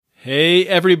Hey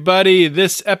everybody,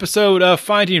 this episode of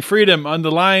Finding Freedom on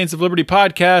the Lions of Liberty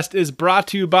podcast is brought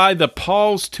to you by the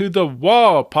Paws to the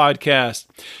Wall podcast.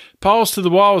 Paws to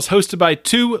the Wall is hosted by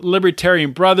two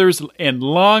libertarian brothers and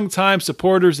longtime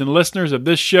supporters and listeners of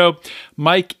this show,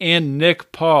 Mike and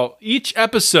Nick Paul. Each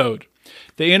episode,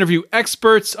 they interview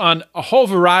experts on a whole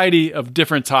variety of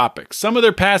different topics. Some of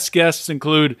their past guests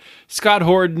include Scott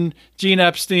Horton, Gene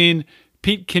Epstein,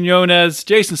 Pete Quinones,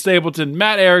 Jason Stapleton,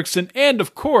 Matt Erickson, and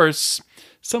of course,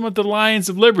 some of the Lions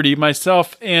of Liberty,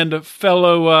 myself and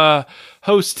fellow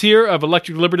host here of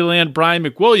Electric Liberty Land, Brian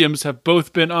McWilliams, have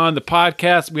both been on the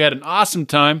podcast. We had an awesome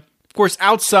time. Of course,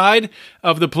 outside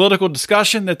of the political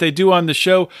discussion that they do on the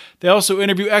show, they also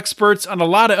interview experts on a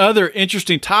lot of other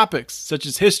interesting topics, such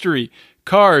as history,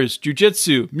 cars,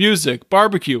 jiu-jitsu, music,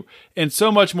 barbecue, and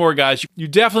so much more, guys. You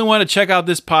definitely want to check out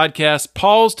this podcast.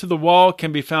 Paws to the Wall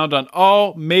can be found on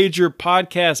all major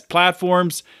podcast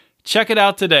platforms. Check it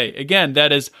out today. Again,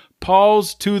 that is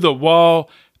Paws to the Wall,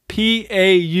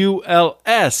 P-A-U-L-S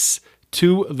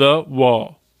to the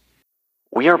Wall.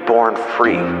 We are born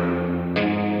free,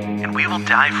 and we will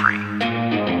die free.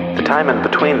 The time in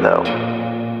between, though,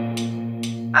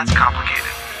 that's complicated.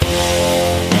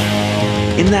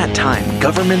 In that time,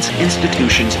 governments,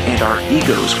 institutions, and our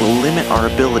egos will limit our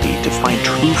ability to find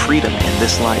true freedom in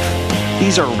this life.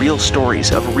 These are real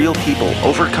stories of real people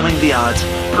overcoming the odds,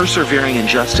 persevering in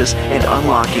justice, and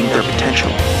unlocking their potential.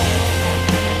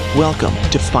 Welcome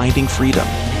to Finding Freedom.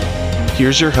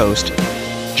 Here's your host,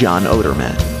 John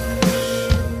Odermatt.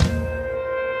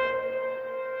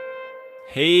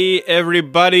 Hey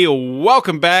everybody,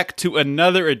 welcome back to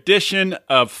another edition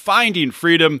of Finding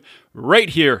Freedom right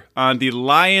here on the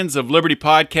Lions of Liberty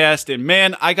podcast. And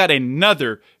man, I got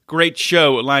another great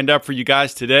show lined up for you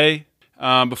guys today.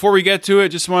 Before we get to it,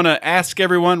 just want to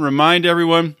remind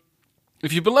everyone,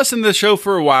 if you've been listening to the show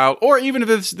for a while, or even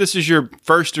if this is your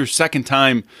first or second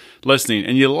time listening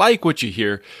and you like what you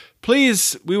hear,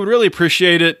 please, we would really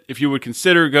appreciate it if you would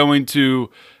consider going to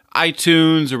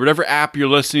iTunes or whatever app you're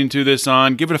listening to this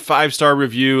on. Give it a 5-star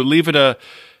review, give it a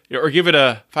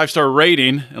 5-star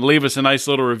rating, and leave us a nice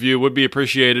little review. Would be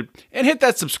appreciated. And hit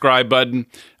that subscribe button.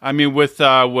 I mean, with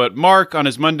what Mark on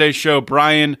his Monday show,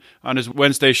 Brian on his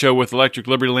Wednesday show with Electric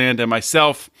Liberty Land, and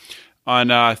myself on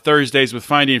Thursdays with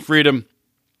Finding Freedom,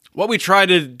 what we try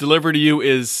to deliver to you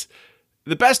is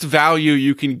the best value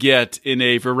you can get in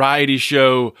a variety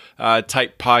show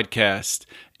type podcast.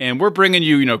 And we're bringing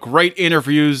you, great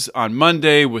interviews on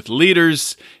Monday with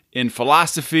leaders in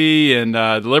philosophy and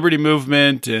the Liberty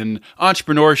Movement and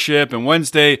entrepreneurship. And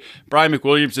Wednesday, Brian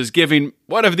McWilliams is giving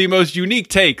one of the most unique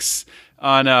takes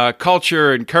on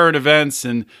culture and current events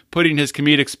and putting his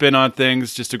comedic spin on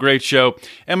things. Just a great show.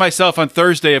 And myself on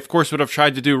Thursday, of course, what I've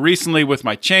tried to do recently with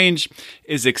my change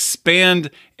is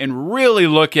expand and really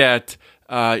look at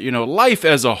life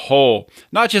as a whole,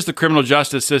 not just the criminal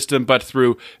justice system, but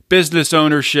through business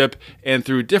ownership and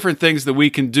through different things that we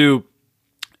can do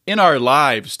in our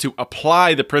lives to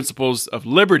apply the principles of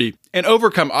liberty and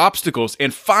overcome obstacles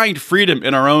and find freedom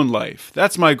in our own life.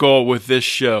 That's my goal with this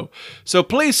show. So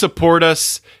please support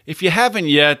us. If you haven't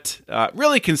yet,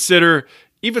 really consider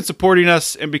even supporting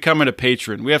us and becoming a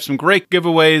patron. We have some great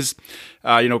giveaways,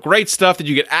 great stuff that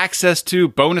you get access to,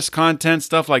 bonus content,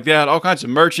 stuff like that, all kinds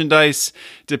of merchandise,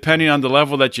 depending on the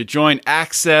level that you join.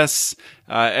 Access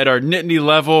at our Nittany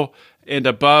level and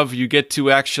above, you get to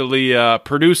actually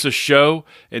produce a show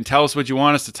and tell us what you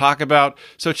want us to talk about.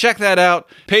 So check that out,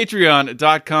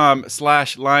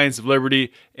 patreon.com/Lions of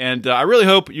Liberty. And I really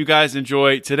hope you guys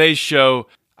enjoy today's show.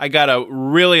 I got a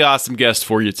really awesome guest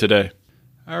for you today.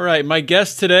 All right, my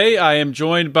guest today, I am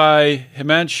joined by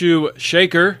Himanshu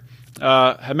Shekhar.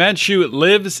 Himanshu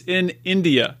lives in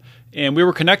India, and we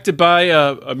were connected by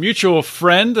a mutual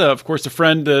friend, of course, a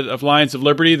friend of Lions of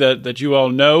Liberty that you all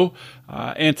know,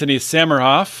 Anthony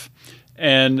Samerhoff.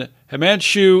 And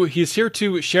Himanshu, he's here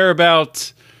to share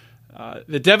about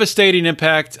the devastating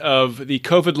impact of the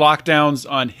COVID lockdowns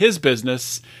on his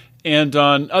business and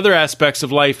on other aspects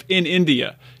of life in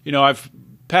India.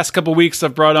 Past couple weeks,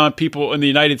 I've brought on people in the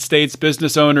United States,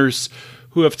 business owners,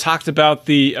 who have talked about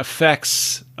the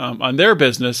effects on their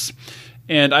business.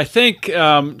 And I think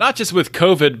not just with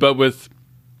COVID, but with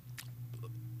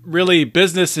really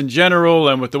business in general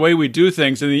and with the way we do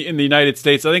things in the United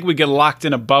States, I think we get locked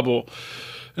in a bubble.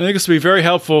 I think this will be very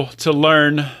helpful to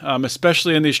learn,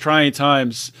 especially in these trying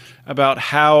times, about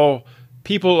how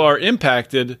people are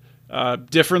impacted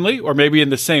differently or maybe in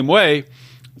the same way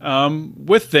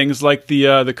with things like the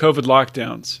COVID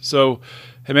lockdowns. So,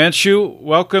 Himanshu,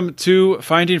 welcome to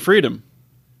Finding Freedom.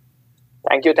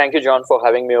 Thank you, John, for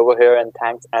having me over here, and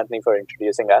thanks, Anthony, for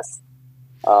introducing us.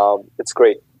 It's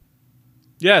great.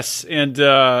 Yes, and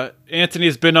Anthony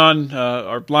has been on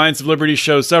our Lions of Liberty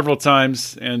show several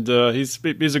times, and he's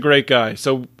a great guy.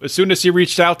 So as soon as he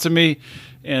reached out to me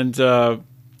and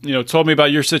told me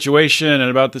about your situation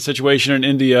and about the situation in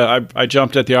India, I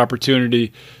jumped at the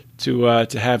opportunity to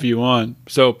have you on.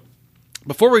 So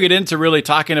before we get into really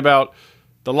talking about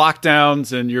the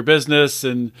lockdowns and your business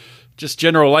and just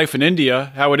general life in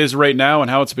India, how it is right now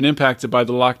and how it's been impacted by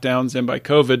the lockdowns and by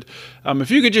COVID. If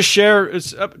you could just share,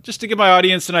 just to give my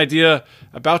audience an idea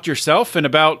about yourself and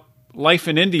about life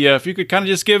in India, if you could kind of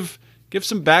just give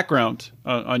some background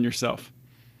on yourself.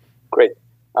 Great.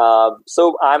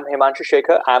 So I'm Himanshu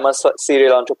Shekhar. I'm a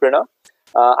serial entrepreneur.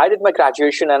 I did my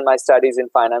graduation and my studies in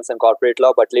finance and corporate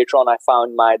law, but later on I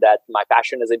found that my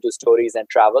passion is into stories and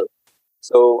travel.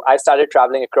 So I started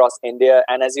traveling across India,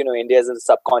 and as you know, India is a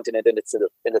subcontinent in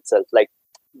itself. Like,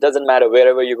 doesn't matter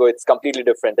wherever you go, it's completely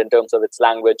different in terms of its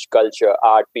language, culture,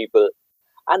 art, people,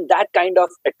 and that kind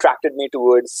of attracted me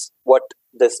towards what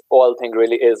this whole thing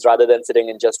really is, rather than sitting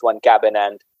in just one cabin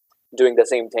and doing the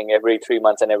same thing every 3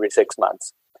 months and every 6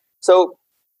 months. So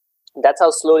that's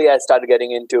how slowly I started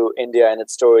getting into India and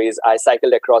its stories. I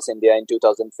cycled across India in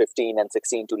 2015 and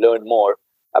 16 to learn more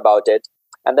about it.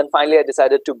 And then finally, I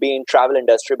decided to be in travel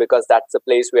industry because that's a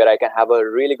place where I can have a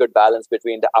really good balance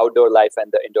between the outdoor life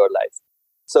and the indoor life.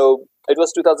 So it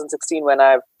was 2016 when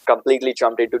I completely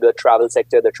jumped into the travel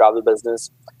sector, the travel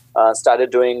business, started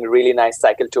doing really nice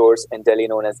cycle tours in Delhi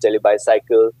known as Delhi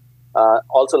Bicycle.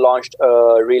 Also launched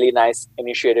a really nice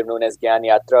initiative known as Gyan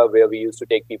Yatra, where we used to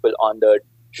take people on the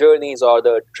journeys or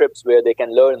the trips where they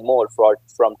can learn more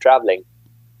from traveling.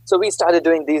 So we started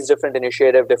doing these different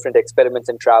initiatives, different experiments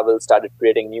in travel, started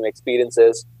creating new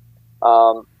experiences,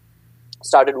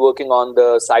 started working on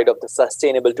the side of the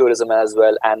sustainable tourism as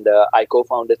well. And I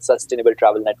co-founded Sustainable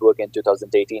Travel Network in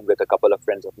 2018 with a couple of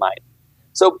friends of mine.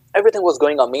 So everything was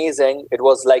going amazing. It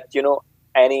was like,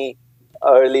 any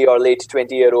early or late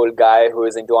 20-year-old guy who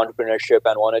is into entrepreneurship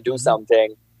and want to do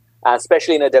something,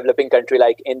 especially in a developing country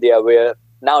like India, where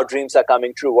now dreams are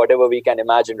coming true, whatever we can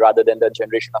imagine, rather than the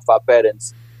generation of our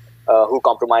parents. Who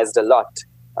compromised a lot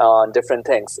on different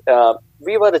things.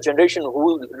 We were the generation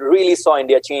who really saw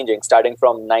India changing, starting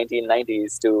from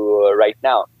 1990s to right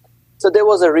now. So there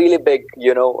was a really big,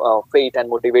 faith and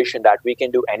motivation that we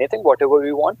can do anything, whatever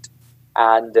we want.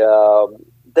 And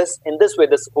in this way,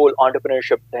 this whole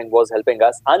entrepreneurship thing was helping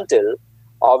us until,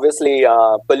 obviously,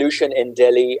 pollution in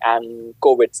Delhi and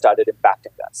COVID started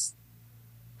impacting us.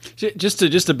 Just to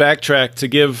backtrack to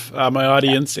give my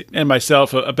audience and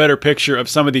myself a better picture of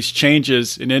some of these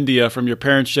changes in India from your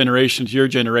parents' generation to your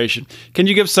generation, can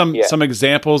you give some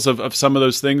examples of some of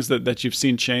those things that you've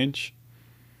seen change?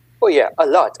 Oh yeah, a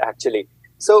lot actually.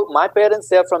 So my parents,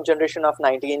 they're from generation of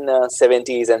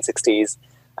 1970s and 60s,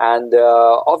 and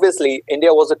obviously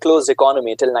India was a closed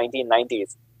economy till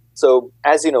 1990s. So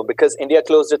as you know, because India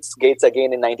closed its gates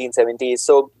again in 1970s,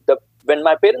 so when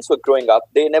my parents were growing up,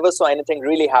 they never saw anything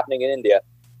really happening in India.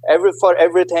 For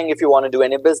everything, if you want to do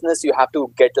any business, you have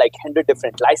to get like 100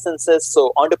 different licenses.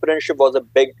 So entrepreneurship was a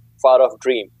big, far-off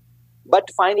dream. But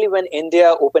finally, when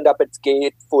India opened up its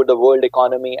gate for the world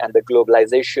economy and the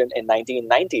globalization in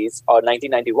 1990s, or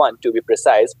 1991 to be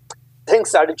precise, things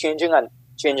started changing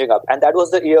up. And that was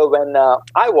the year when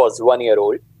I was 1 year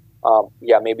old,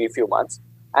 maybe a few months.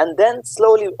 And then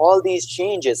slowly all these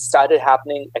changes started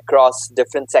happening across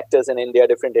different sectors in India,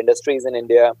 different industries in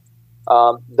India.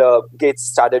 The gates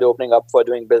started opening up for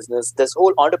doing business, this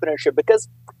whole entrepreneurship, because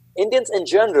Indians in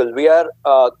general, we are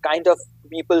kind of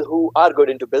people who are good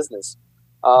into business.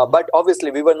 But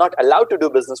obviously we were not allowed to do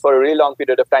business for a really long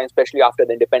period of time, especially after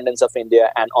the independence of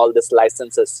India and all these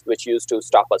licenses which used to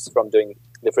stop us from doing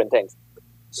different things.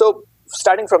 So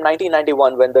starting from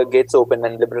 1991, when the gates opened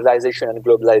and liberalization and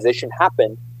globalization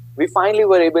happened, we finally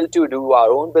were able to do our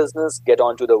own business, get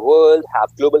onto the world,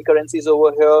 have global currencies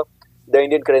over here. The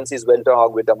Indian currencies went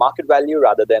along with the market value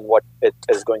rather than what it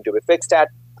is going to be fixed at.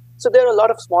 So there are a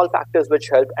lot of small factors which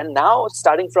helped. And now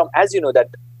starting from, as you know, that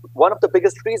one of the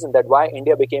biggest reasons that why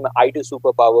India became an IT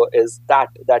superpower is that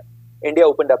India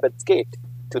opened up its gate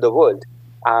to the world.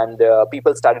 And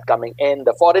people started coming in,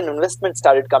 the foreign investment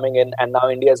started coming in, and now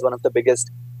India is one of the biggest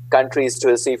countries to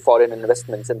receive foreign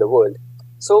investments in the world.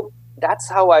 So that's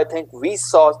how I think we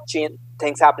saw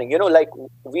things happening.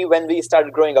 When we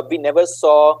started growing up, we never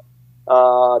saw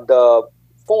the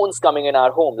phones coming in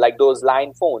our home, like those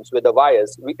line phones with the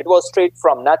wires. It was straight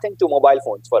from nothing to mobile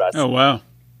phones for us. Oh, wow.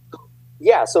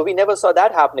 Yeah, so we never saw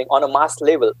that happening on a mass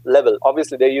level.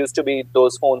 Obviously, there used to be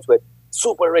those phones with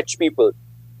super rich people.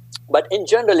 But in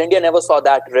general, India never saw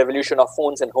that revolution of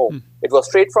phones in home. It was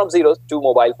straight from zero to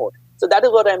mobile phone. So that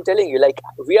is what I'm telling you. Like,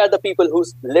 we are the people who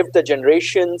lived the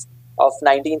generations of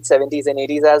 1970s and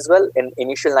 80s as well, in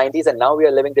initial 90s, and now we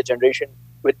are living the generation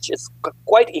which is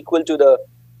quite equal to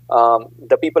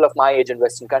the people of my age in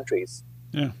Western countries.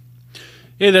 Yeah.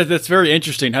 Yeah, that's very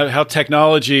interesting. How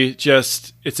technology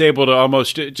it's able to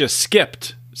almost just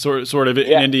skipped sort of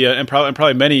in India and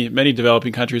probably many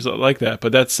developing countries like that.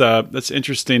 But that's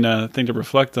interesting thing to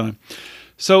reflect on.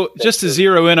 So just to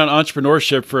zero in on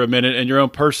entrepreneurship for a minute and your own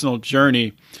personal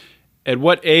journey, at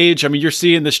what age? I mean, you're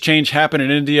seeing this change happen in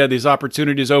India, these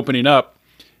opportunities opening up.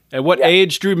 At what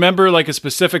age do you remember, like a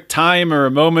specific time or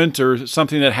a moment or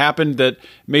something that happened that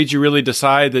made you really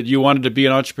decide that you wanted to be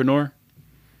an entrepreneur?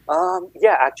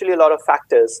 Actually, a lot of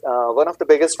factors. One of the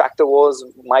biggest factor was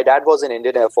my dad was in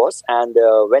Indian Air Force, and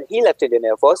when he left Indian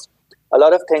Air Force, a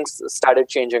lot of things started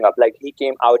changing up. Like, he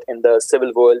came out in the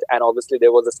civil world, and obviously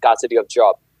there was a scarcity of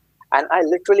job. And I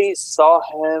literally saw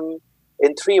him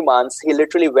in 3 months. He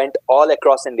literally went all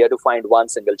across India to find one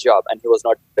single job, and he was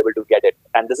not able to get it.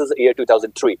 And this is the year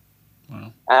 2003.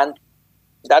 Wow. And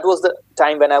that was the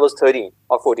time when I was 13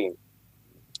 or 14.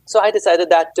 So I decided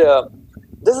that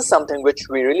this is something which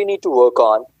we really need to work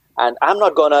on. And I'm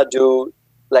not going to do,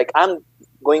 I'm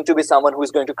going to be someone who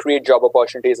is going to create job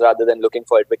opportunities rather than looking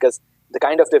for it, because the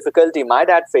kind of difficulty my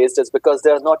dad faced is because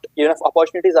there's not enough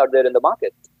opportunities out there in the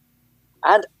market.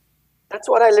 And that's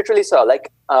what I literally saw.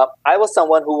 I was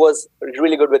someone who was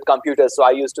really good with computers, so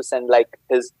I used to send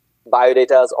his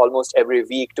biodata almost every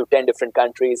week to 10 different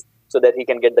countries so that he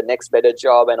can get the next better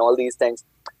job and all these things.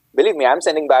 Believe me, I'm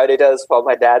sending biodata for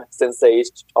my dad since the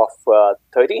age of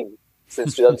 13,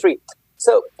 since 2003.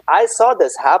 So I saw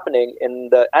this happening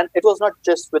and it was not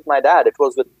just with my dad, it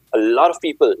was with a lot of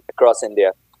people across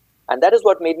India. And that is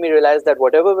what made me realize that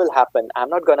whatever will happen, I'm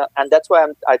not going to, and that's why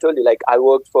I told you, I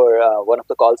worked for one of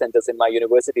the call centers in my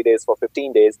university days for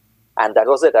 15 days. And that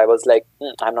was it. I was like,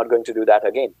 I'm not going to do that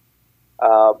again.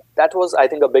 That was, I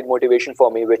think, a big motivation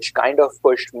for me, which kind of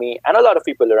pushed me and a lot of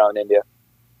people around India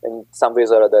in some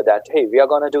ways or other that, hey, we are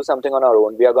going to do something on our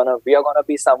own. We are going to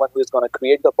be someone who is going to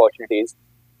create the opportunities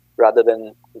rather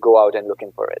than go out and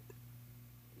looking for it.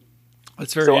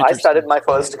 That's very so interesting. I started my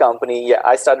first company.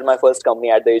 I started my first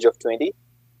company at the age of 20,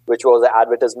 which was an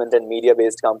advertisement and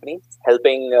media-based company,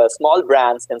 helping small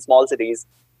brands in small cities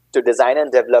to design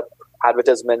and develop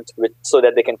advertisement so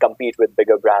that they can compete with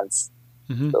bigger brands.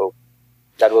 Mm-hmm. So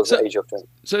that was the age of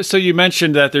 20. So you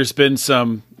mentioned that there's been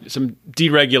some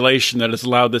deregulation that has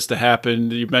allowed this to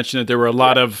happen. You mentioned that there were a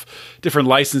lot of different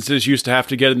licenses you used to have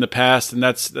to get in the past, and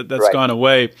that's right. Gone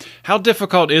away. How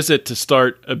difficult is it to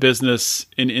start a business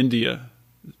in India?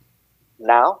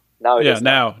 Now it is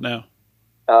now.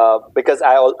 Because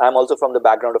I'm also from the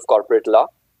background of corporate law.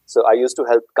 So I used to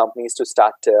help companies to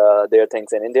start their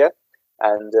things in India.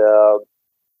 And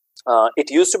it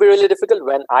used to be really difficult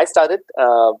when I started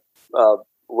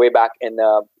way back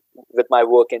with my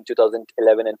work in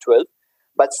 2011 and 12.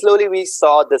 But slowly we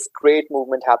saw this great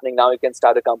movement happening. Now you can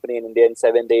start a company in India in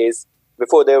 7 days.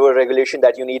 Before there were regulation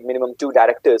that you need minimum 2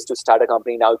 directors to start a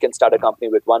company. Now you can start a company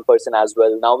with 1 person as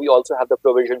well. Now we also have the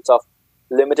provisions of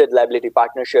limited liability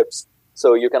partnerships.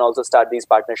 So you can also start these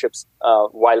partnerships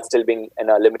while still being in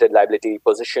a limited liability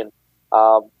position.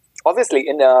 Obviously,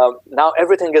 now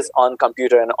everything is on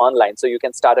computer and online. So you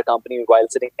can start a company while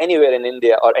sitting anywhere in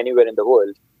India or anywhere in the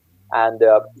world. And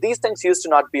these things used to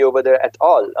not be over there at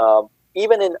all.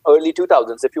 Even in early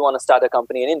 2000s, if you want to start a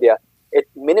company in India, it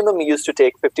minimum used to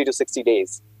take 50 to 60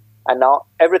 days. And now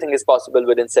everything is possible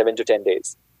within 7 to 10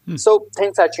 days. So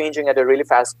things are changing at a really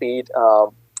fast speed.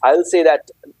 I'll say that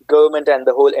government and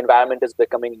the whole environment is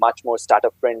becoming much more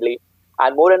startup friendly.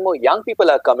 And more young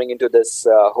people are coming into this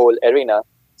whole arena.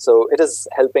 So it is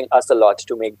helping us a lot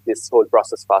to make this whole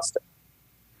process faster.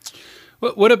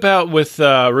 What about with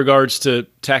regards to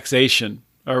taxation?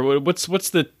 Or what's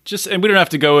the and we don't have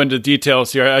to go into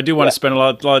details here. I do want to spend a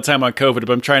lot of time on COVID, but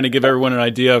I'm trying to give everyone an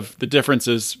idea of the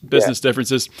differences, business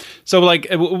differences. So,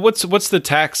 what's the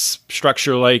tax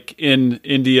structure like in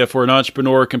India for an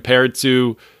entrepreneur compared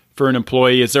to for an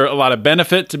employee? Is there a lot of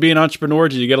benefit to being an entrepreneur?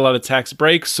 Do you get a lot of tax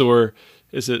breaks, or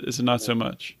is it not so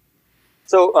much?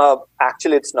 So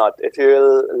actually, it's not. If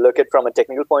you look at from a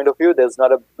technical point of view, there's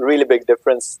not a really big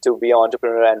difference to be an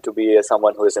entrepreneur and to be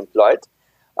someone who is employed.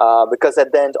 Because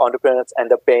at the end, entrepreneurs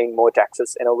end up paying more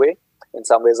taxes in a way, in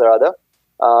some ways or other.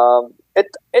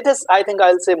 It is, I think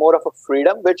I'll say, more of a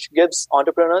freedom, which gives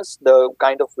entrepreneurs the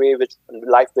kind of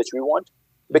life which we want.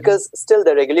 Because still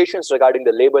the regulations regarding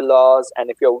the labor laws,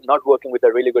 and if you're not working with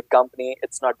a really good company,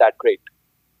 it's not that great.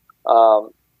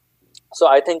 So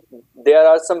I think there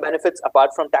are some benefits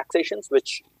apart from taxations,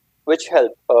 which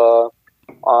help.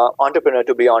 entrepreneur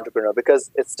to be entrepreneur,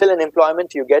 because it's still an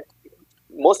employment. You get,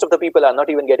 most of the people are not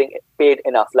even getting paid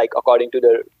enough, like according to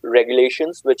the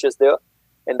regulations, which is there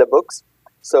in the books.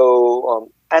 So,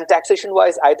 and taxation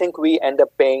wise, I think we end up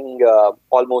paying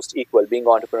almost equal, being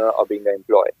entrepreneur or being an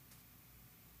employee.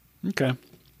 Okay.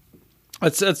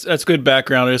 That's good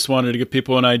background. I just wanted to give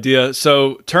people an idea.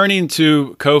 So turning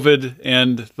to COVID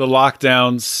and the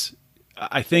lockdowns,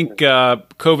 I think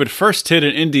COVID first hit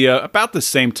in India about the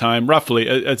same time, roughly,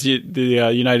 as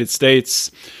the United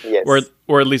States, Yes.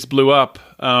 or at least blew up.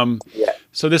 Yeah.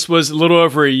 So this was a little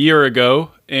over a year ago,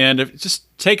 and just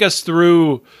take us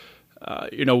through,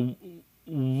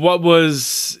 what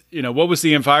was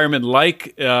the environment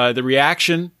like, the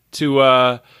reaction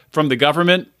to from the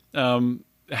government.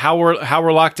 How were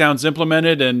lockdowns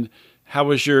implemented, and how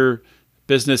was your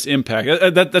business impact?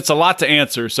 That's a lot to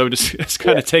answer, so just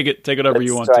kind of take it over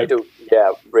you want try to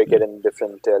break it in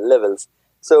different levels.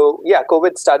 So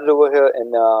COVID started over here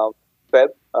in Feb,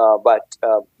 but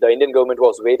the Indian government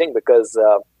was waiting because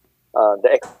the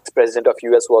ex-president of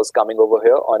US was coming over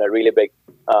here on a really big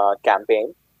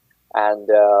campaign, and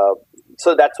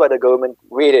so that's why the government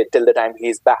waited till the time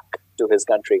he's back to his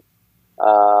country.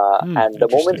 And the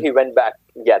moment he went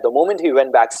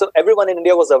back, so everyone in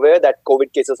India was aware that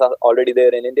COVID cases are already there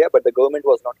in India, but the government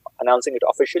was not announcing it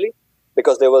officially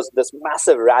because there was this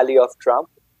massive rally of Trump,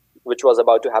 which was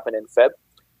about to happen in Feb.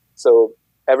 So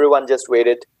everyone just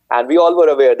waited, and we all were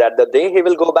aware that the day he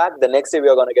will go back, the next day we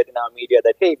are going to get in our media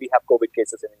that, hey, we have COVID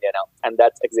cases in India now. And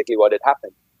that's exactly what had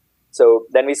happened. So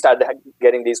then we started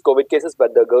getting these COVID cases,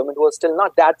 but the government was still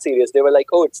not that serious. They were like,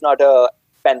 oh, it's not a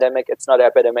pandemic, it's not an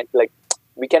epidemic, like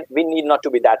we need not to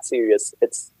be that serious,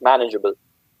 it's manageable.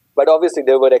 But obviously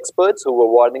there were experts who were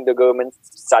warning the government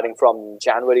starting from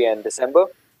January and December,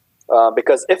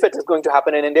 because if it is going to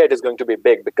happen in India, it is going to be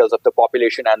big because of the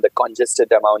population and the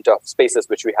congested amount of spaces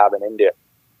which we have in India.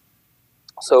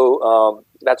 So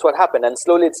that's what happened, and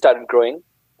slowly it started growing,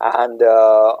 and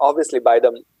obviously by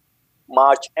the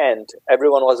March end,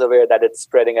 everyone was aware that it's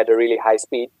spreading at a really high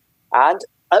speed. And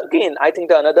again, I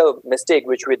think another mistake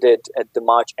which we did at the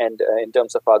March end in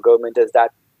terms of our government is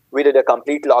that we did a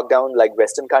complete lockdown like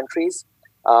Western countries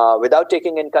without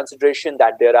taking in consideration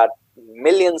that there are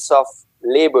millions of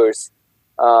laborers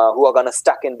who are going to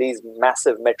stuck in these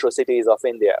massive metro cities of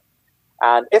India.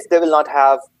 And if they will not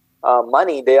have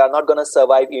money, they are not going to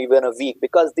survive even a week,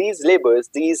 because these laborers,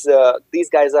 these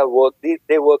guys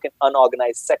they work in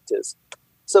unorganized sectors.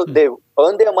 So they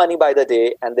earn their money by the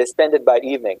day and they spend it by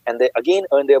evening, and they again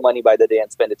earn their money by the day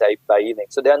and spend it by evening.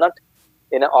 So they are not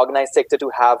in an organized sector to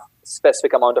have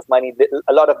specific amount of money.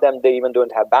 A lot of them, they even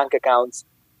don't have bank accounts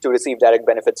to receive direct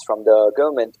benefits from the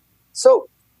government. So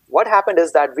what happened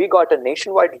is that we got a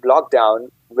nationwide lockdown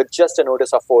with just a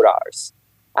notice of 4 hours.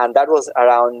 And that was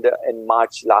around in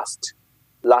March, last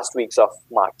weeks of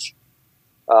March.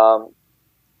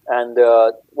 And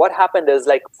what happened is,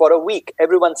 like, for a week,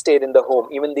 everyone stayed in the home,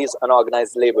 even these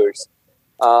unorganized laborers.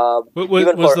 Was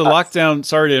the lockdown,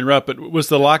 sorry to interrupt, but was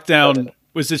the lockdown,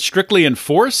 was it strictly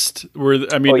enforced?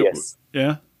 Yes.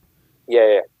 Yeah?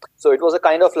 Yeah. So it was a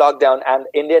kind of lockdown, and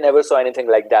India never saw anything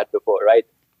like that before, right?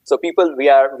 So we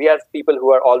are people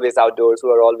who are always outdoors,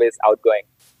 who are always outgoing.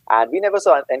 And we never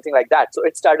saw anything like that. So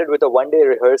it started with a one-day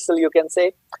rehearsal, you can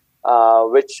say,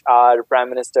 which our Prime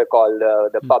Minister called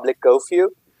the public curfew.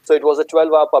 So it was a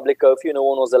 12-hour public curfew. No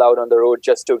one was allowed on the road,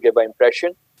 just to give an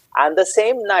impression. And the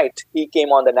same night, he came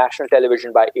on the national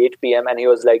television by 8 p.m. and he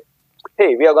was like,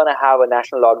 hey, we are going to have a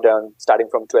national lockdown starting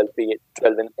from 12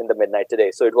 in the midnight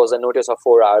today. So it was a notice of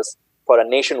 4 hours for a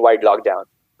nationwide lockdown.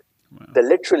 Wow. The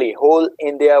literally whole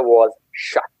India was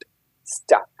shut,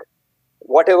 stuck.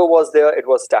 Whatever was there, it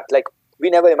was stuck. Like, we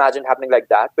never imagined happening like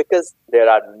that, because there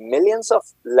are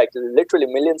literally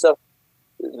millions of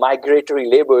migratory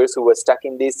laborers who were stuck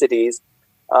in these cities,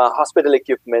 hospital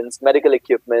equipments, medical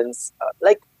equipments,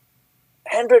 like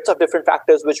hundreds of different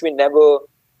factors which we never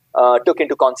took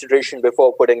into consideration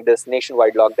before putting this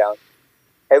nationwide lockdown.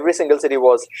 Every single city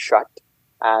was shut.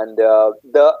 And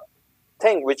the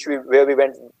thing where we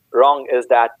went wrong is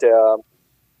that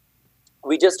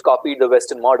we just copied the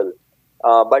Western model.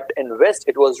 But in West,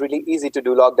 it was really easy to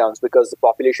do lockdowns because the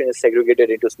population is segregated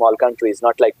into small countries,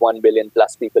 not like 1 billion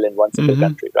plus people in one single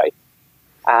country, right?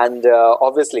 And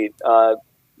obviously,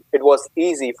 it was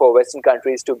easy for Western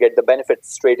countries to get the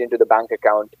benefits straight into the bank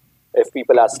account if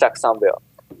people are stuck somewhere.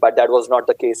 But that was not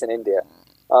the case in India.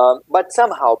 But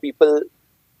somehow people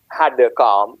had their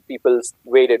calm. People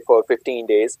waited for 15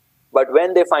 days. But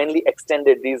when they finally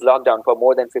extended these lockdown for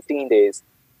more than 15 days,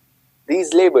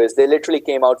 these laborers, they literally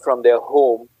came out from their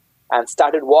home and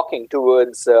started walking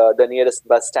towards the nearest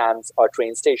bus stands or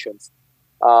train stations.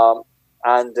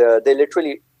 And they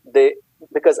literally,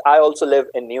 because I also live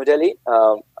in New Delhi.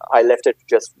 I left it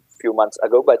just a few months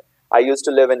ago, but I used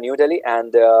to live in New Delhi,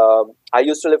 and I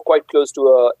used to live quite close to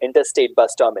a interstate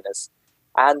bus terminus.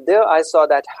 And there I saw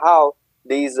that how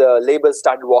these laborers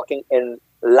started walking in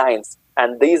lines,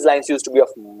 and these lines used to be of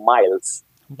miles.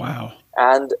 Wow.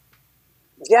 And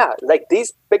yeah, like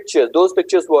those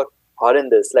pictures were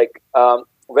horrendous. Like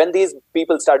when these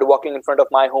people started walking in front of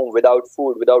my home without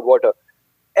food, without water,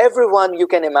 everyone you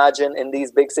can imagine in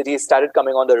these big cities started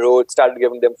coming on the road, started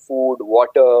giving them food,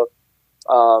 water.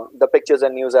 The pictures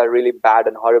and news are really bad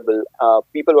and horrible.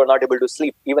 People were not able to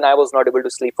sleep. Even I was not able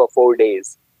to sleep for 4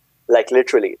 days. Like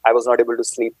literally, I was not able to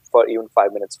sleep for even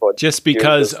 5 minutes. Just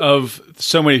because of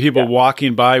so many people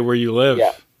walking by where you live.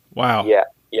 Yeah. Wow. Yeah.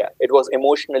 It was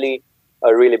emotionally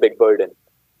a really big burden.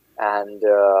 And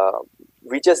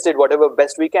we just did whatever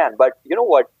best we can. But you know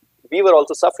what? We were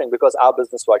also suffering because our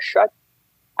business was shut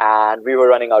and we were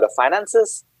running out of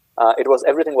finances.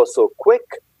 Everything was so quick.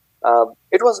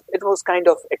 It was kind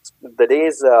of the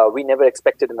days we never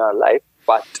expected in our life,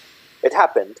 but it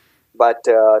happened. But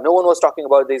no one was talking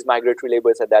about these migratory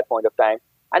laborers at that point of time.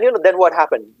 And then what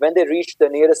happened? When they reached the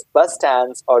nearest bus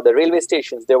stands or the railway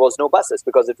stations, there was no buses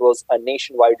because it was a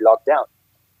nationwide lockdown.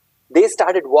 They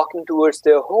started walking towards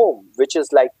their home, which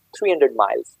is like 300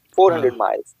 miles, 400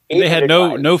 miles. They had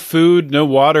no food, no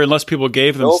water, unless people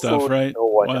gave them stuff, food, right? No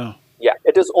water. Wow. Yeah,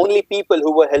 it was only people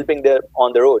who were helping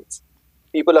on the roads.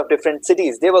 People of different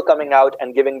cities, they were coming out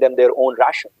and giving them their own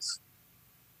rations,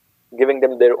 giving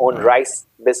them their own rice,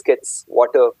 biscuits,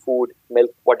 water, food,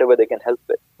 milk, whatever they can help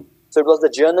with. So it was the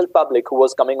general public who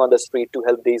was coming on the street to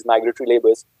help these migratory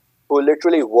laborers who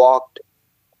literally walked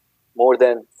more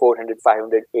than 400,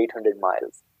 500, 800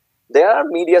 miles. There are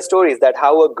media stories that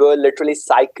how a girl literally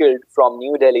cycled from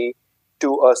New Delhi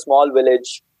to a small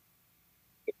village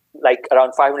like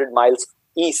around 500 miles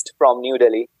east from New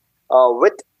Delhi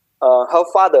with her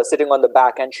father sitting on the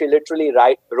back, and she literally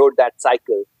rode that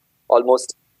cycle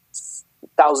almost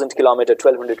 1,000 kilometers,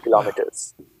 1,200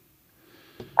 kilometers.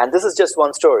 And this is just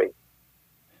one story.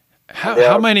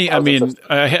 How many, I mean,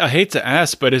 I hate to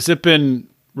ask, but has it been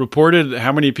reported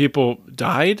how many people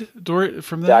died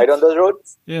from that? Died on those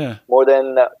roads? Yeah. More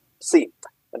than,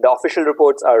 the official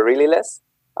reports are really less.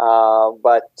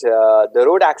 But the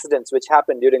road accidents which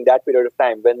happened during that period of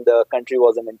time when the country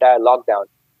was in entire lockdown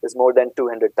is more than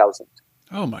 200,000.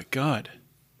 Oh my God.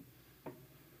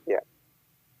 Yeah.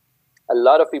 A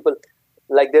lot of people,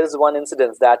 like there's one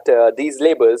incident that these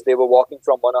laborers, they were walking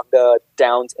from one of the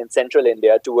towns in central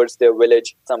India towards their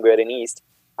village somewhere in east.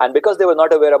 And because they were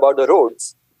not aware about the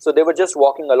roads, so they were just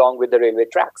walking along with the railway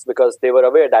tracks because they were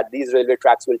aware that these railway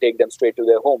tracks will take them straight to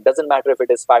their home. Doesn't matter if it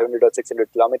is 500 or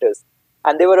 600 kilometers.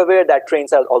 And they were aware that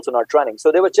trains are also not running.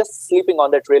 So they were just sleeping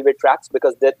on that railway tracks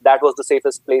because that was the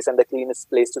safest place and the cleanest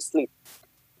place to sleep.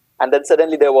 And then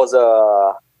suddenly there was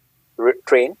a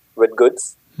train with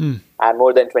goods and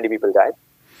more than 20 people died.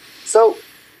 So,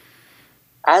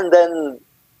 and then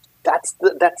that's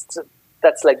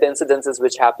like the incidences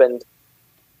which happened,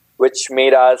 which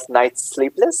made us nights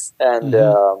sleepless. And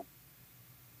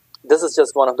this is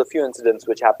just one of the few incidents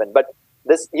which happened. But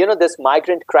this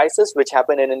migrant crisis which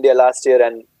happened in India last year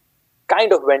and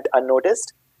kind of went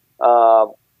unnoticed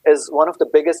is one of the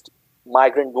biggest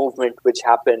migrant movement which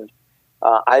happened,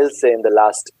 I'll say, in the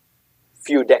last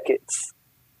few decades.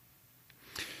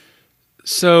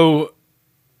 So,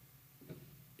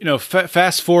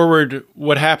 fast forward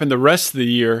what happened the rest of the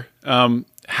year.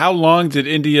 How long did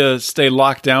India stay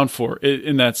locked down for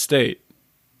in that state?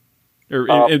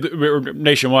 Or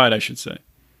nationwide, I should say.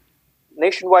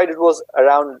 Nationwide, it was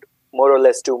around more or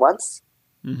less 2 months.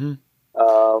 Mm-hmm.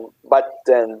 But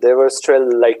then there were still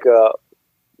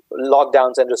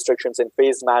lockdowns and restrictions in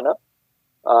phased manner,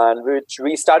 and which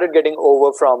we started getting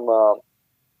over from,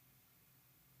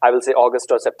 I will say,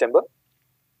 August or September.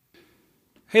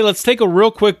 Hey, let's take a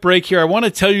real quick break here. I want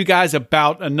to tell you guys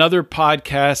about another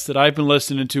podcast that I've been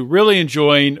listening to, really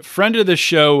enjoying. Friend of the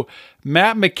show,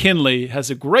 Matt McKinley, has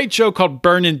a great show called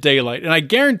Burning Daylight. And I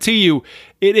guarantee you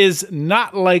it is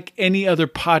not like any other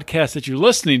podcast that you're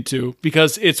listening to,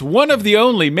 because it's one of the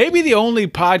only, maybe the only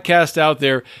podcast out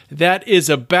there that is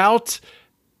about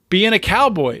being a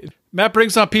cowboy. Matt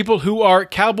brings on people who are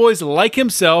cowboys like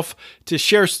himself to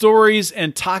share stories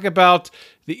and talk about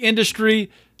the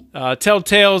industry, tell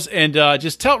tales, and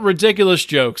just tell ridiculous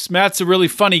jokes. Matt's a really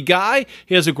funny guy.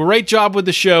 He has a great job with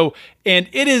the show, and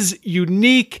it is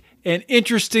unique and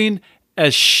interesting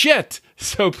as shit.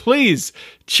 So please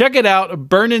check it out,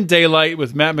 Burning Daylight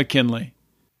with Matt McKinley.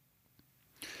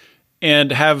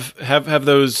 And have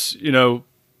those,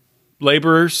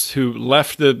 laborers who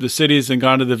left the cities and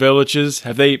gone to the villages,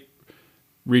 have they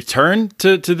returned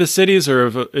to the cities, or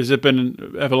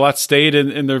have a lot stayed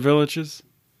in their villages?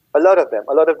 A lot of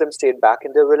them stayed back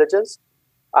in their villages.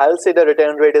 I'll say the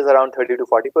return rate is around 30 to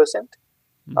 40%.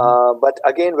 But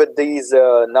again, with these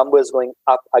numbers going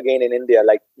up again in India,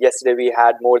 like yesterday we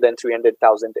had more than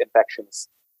 300,000 infections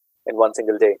in one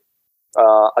single day.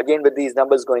 Again, with these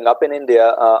numbers going up in India,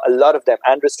 a lot of them,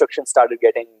 and restrictions started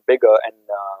getting bigger and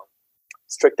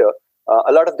stricter.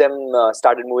 A lot of them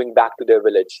started moving back to their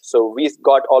village. So we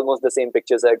got almost the same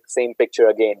picture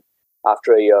again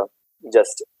after a year,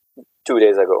 just 2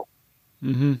 days ago.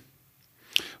 Mm-hmm.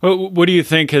 Well, what do you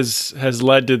think has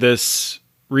led to this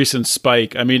recent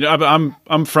spike? I mean,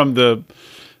 I'm from the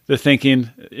thinking,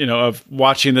 of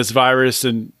watching this virus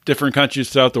in different countries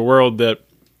throughout the world that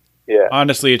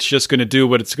honestly, it's just going to do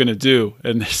what it's going to do.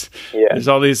 And there's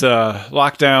all these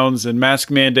lockdowns and mask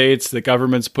mandates that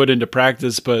governments put into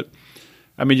practice. But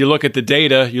I mean, you look at the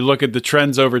data, you look at the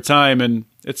trends over time, and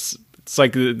it's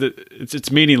like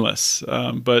it's meaningless.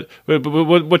 But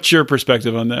what's your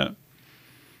perspective on that?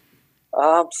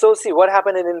 So see, what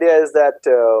happened in India is that,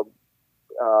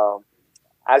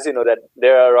 as you know, that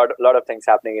there are a lot of things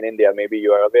happening in India. Maybe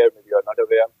you are aware, maybe you are not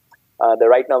aware.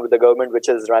 Right now, with the government which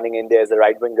is running India is a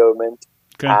right-wing government,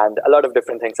 and a lot of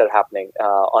different things are happening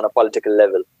on a political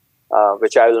level,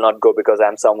 which I will not go because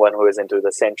I'm someone who is into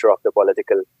the center of the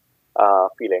political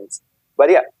feelings. But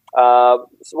so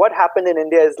what happened in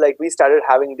India is like we started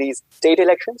having these state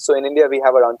elections. So in India, we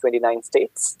have around 29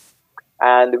 states.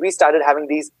 And we started having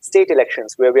these state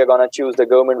elections where we are going to choose the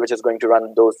government which is going to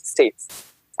run those states.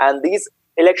 And these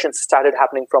elections started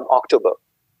happening from October.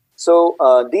 So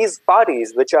these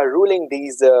parties which are ruling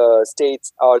these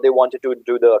states, or they wanted to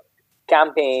do the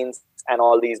campaigns and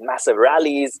all these massive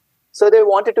rallies. So they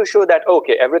wanted to show that,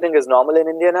 okay, everything is normal in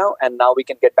India now, and now we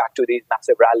can get back to these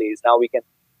massive rallies. Now we can.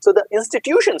 So the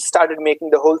institutions started making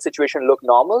the whole situation look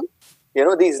normal.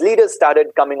 These leaders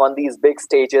started coming on these big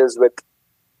stages with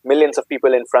millions of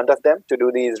people in front of them to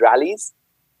do these rallies.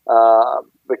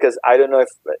 Because I don't know if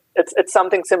it's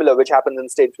something similar which happens in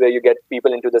states where you get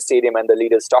people into the stadium and the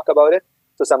leaders talk about it.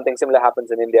 So something similar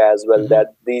happens in India as well,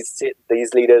 that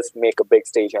these leaders make a big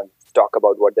stage and talk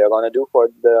about what they're going to do for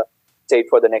the state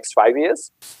for the next 5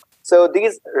 years. So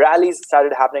these rallies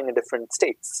started happening in different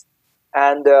states,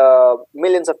 and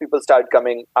millions of people started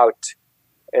coming out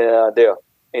there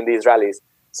in these rallies.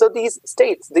 So these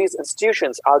states, these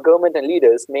institutions, our government and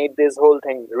leaders made this whole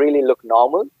thing really look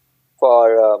normal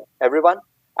for everyone.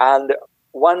 And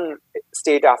one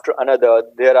state after another,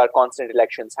 there are constant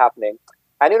elections happening.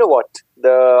 And you know what?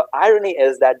 The irony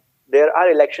is that there are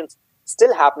elections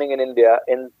still happening in India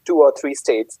in 2 or 3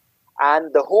 states.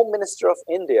 And the Home Minister of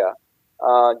India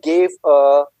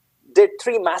did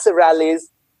 3 massive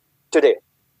rallies today.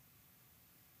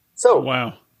 So,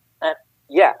 wow.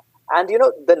 And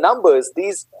the numbers,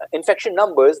 these infection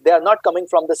numbers, they are not coming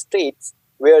from the states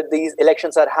where these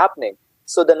elections are happening.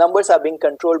 So the numbers are being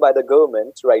controlled by the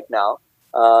government right now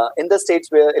in the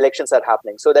states where elections are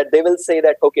happening, so that they will say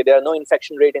that, okay, there are no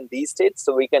infection rate in these states,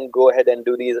 so we can go ahead and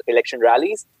do these election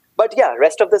rallies. But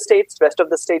rest of the states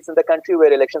in the country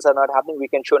where elections are not happening, we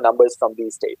can show numbers from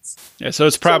these states. Yeah, so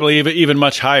it's probably even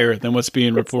much higher than what's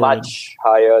being reported. Much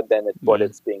higher than what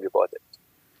is being reported.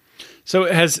 So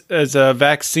has a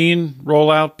vaccine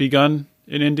rollout begun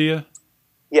in India?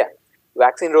 Yeah,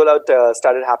 vaccine rollout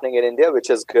started happening in India, which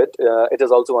is good. It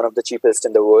is also one of the cheapest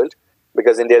in the world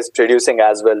because India is producing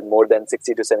as well more than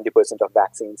 60 to 70% of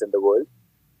vaccines in the world,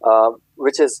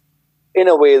 which is in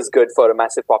a way is good for a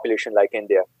massive population like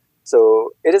India.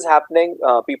 So it is happening.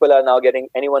 People are now getting,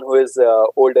 anyone who is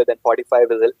older than 45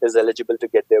 is eligible to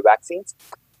get their vaccines.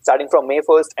 Starting from May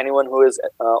 1st, anyone who is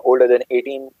older than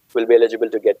 18 will be eligible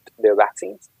to get their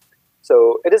vaccines.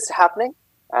 So it is happening,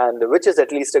 and which is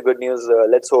at least a good news.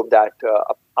 Let's hope that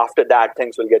after that,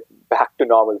 things will get back to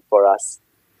normal for us.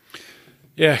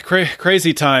 Yeah,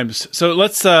 crazy times. So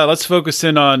let's focus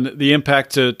in on the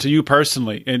impact to you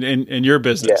personally in your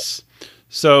business. Yeah.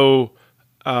 So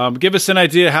give us an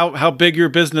idea how big your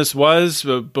business was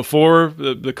before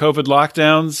the COVID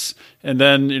lockdowns, and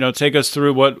then take us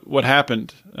through what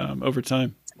happened over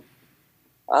time.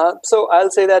 So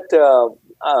I'll say that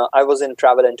I was in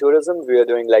travel and tourism. We were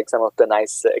doing like some of the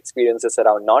nice experiences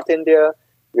around North India.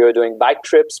 We were doing bike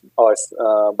trips or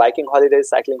biking holidays,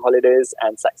 cycling holidays,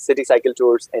 and city cycle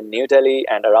tours in New Delhi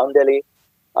and around Delhi.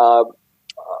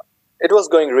 It was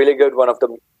going really good. One of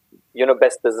the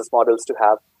best business models to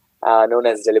have, known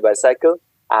as Delhi Bicycle.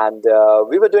 And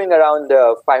we were doing around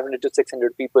 500 to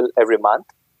 600 people every month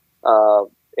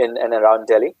in and around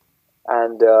Delhi.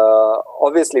 And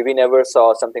obviously, we never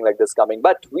saw something like this coming.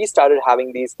 But we started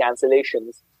having these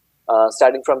cancellations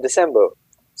starting from December.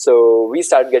 So we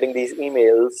started getting these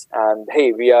emails and,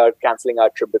 hey, we are canceling our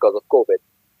trip because of COVID.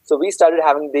 So we started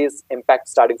having these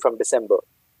impacts starting from December.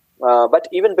 But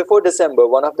even before December,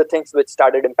 one of the things which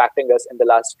started impacting us in the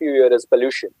last few years is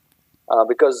pollution.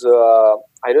 Because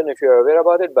I don't know if you're aware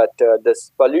about it, but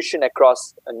this pollution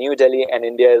across New Delhi and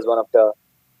India is one of the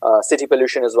city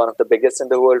pollution is one of the biggest in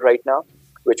the world right now,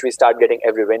 which we start getting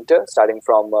every winter, starting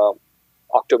from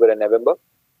October and November.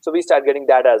 So we start getting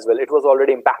that as well. It was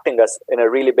already impacting us in a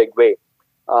really big way.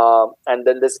 And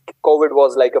then this COVID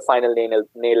was like a final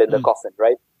nail in the coffin,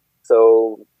 right?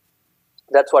 So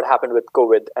that's what happened with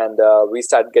COVID. And we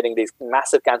started getting these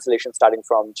massive cancellations starting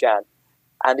from Jan.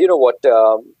 And you know what?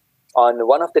 On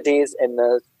one of the days in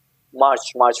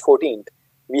March 14th,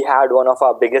 we had one of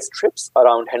our biggest trips,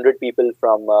 around 100 people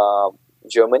from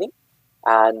Germany.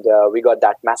 And we got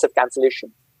that massive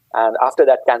cancellation. And after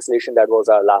that cancellation, that was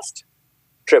our last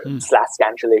trip /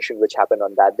 cancellation, which happened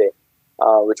on that day,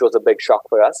 which was a big shock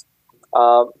for us.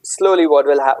 Slowly,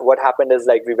 what happened is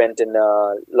like we went in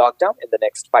lockdown in the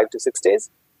next 5 to 6 days.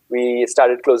 We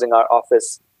started closing our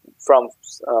office from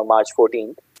March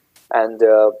 14th. And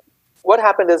what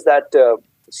happened is that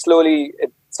slowly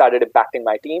it started impacting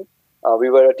my team.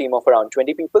 We were a team of around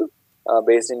 20 people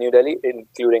based in New Delhi,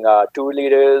 including our tour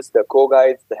leaders, the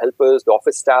co-guides, the helpers, the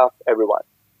office staff, everyone.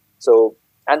 So,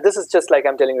 and this is just like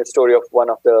I'm telling the story of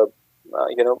one of the,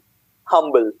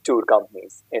 humble tour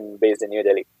companies based in New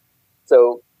Delhi.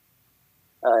 So,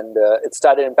 and it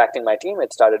started impacting my team.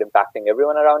 It started impacting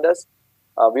everyone around us.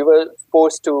 We were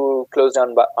forced to close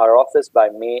down our office by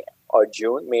May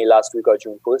last week or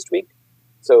June first week.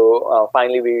 So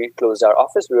finally, we closed our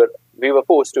office. We were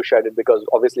forced to shut it because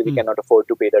obviously we cannot afford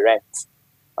to pay the rents.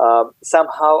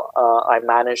 Somehow, I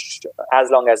managed, as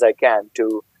long as I can,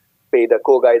 to pay the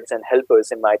co-guides and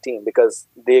helpers in my team because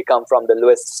they come from the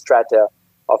lowest strata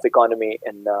of economy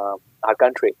in our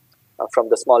country, from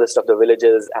the smallest of the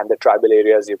villages and the tribal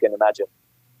areas you can imagine.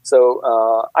 So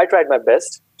I tried my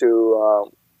best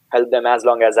to help them as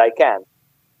long as I can.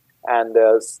 And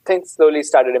things slowly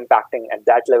started impacting at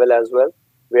that level as well,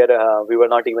 where we were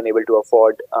not even able to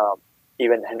afford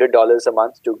even $100 a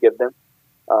month to give them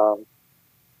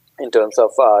in terms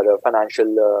of our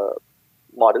financial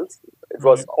models. It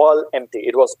was all empty.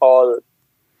 It was all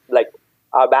like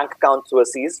our bank accounts were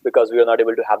seized because we were not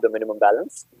able to have the minimum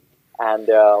balance. And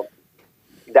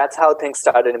that's how things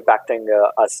started impacting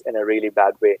us in a really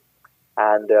bad way.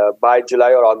 And by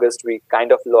July or August, we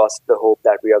kind of lost the hope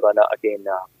that we are going to again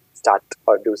start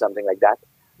or do something like that.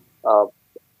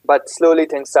 But slowly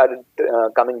things started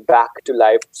coming back to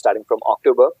life starting from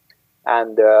October.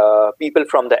 And people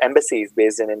from the embassies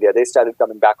based in India, they started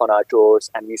coming back on our tours.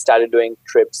 And we started doing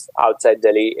trips outside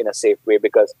Delhi in a safe way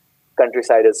because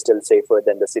countryside is still safer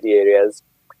than the city areas.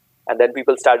 And then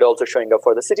people started also showing up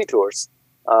for the city tours.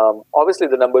 Obviously,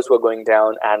 the numbers were going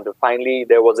down. And finally,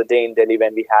 there was a day in Delhi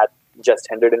when we had just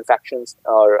 100 infections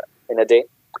in a day.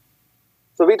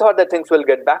 So we thought that things will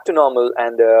get back to normal,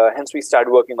 and hence we started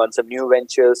working on some new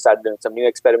ventures, started doing some new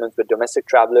experiments with domestic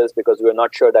travelers because we were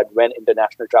not sure that when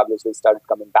international travelers will start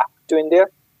coming back to India.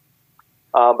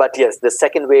 But yes, the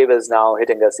second wave is now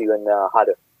hitting us even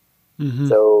harder.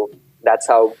 So that's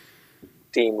how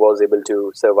team was able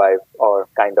to survive or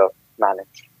kind of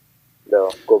manage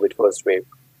the COVID first wave.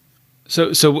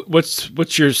 So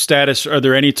what's your status? Are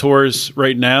there any tours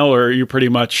right now, or are you pretty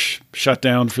much shut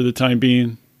down for the time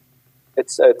being?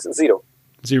 It's zero.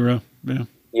 Zero, yeah.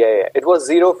 Yeah. It was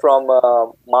zero from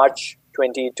March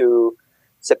 20 to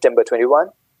September 21.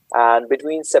 And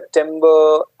between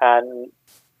September and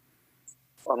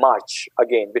March,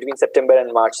 again, between September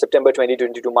and March, September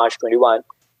 2020 to March 21,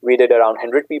 we did around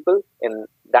 100 people in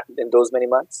those many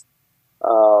months.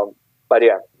 But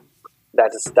yeah,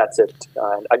 that's it.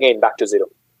 And again, back to zero.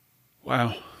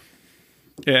 Wow.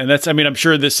 Yeah, and I'm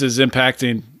sure this is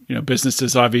impacting,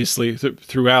 businesses obviously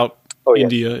throughout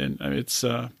India, and it's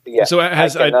So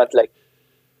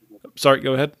sorry,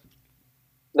 go ahead.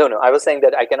 No, I was saying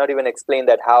that I cannot even explain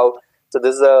that how. So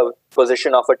this is a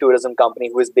position of a tourism company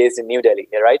who is based in New Delhi,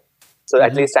 right? So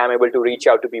at least I'm able to reach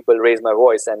out to people, raise my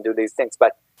voice, and do these things.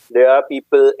 But there are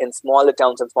people in smaller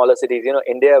towns and smaller cities.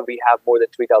 India, we have more than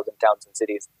 3,000 towns and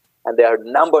cities, and there are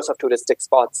numbers of touristic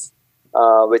spots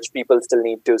which people still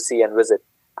need to see and visit.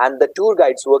 And the tour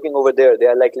guides working over there, they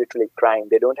are like literally crying.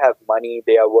 They don't have money.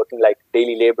 They are working like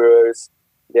daily laborers.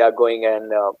 They are going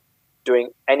and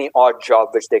doing any odd job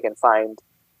which they can find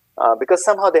because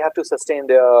somehow they have to sustain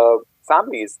their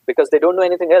families because they don't know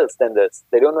anything else than this.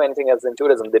 They don't know anything else in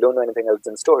tourism. They don't know anything else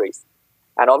in stories.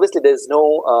 And obviously, there's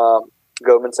no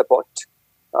government support.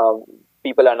 Um,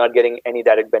 People are not getting any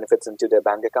direct benefits into their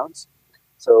bank accounts.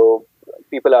 So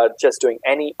people are just doing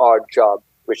any odd job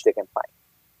which they can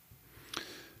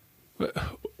find.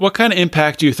 What kind of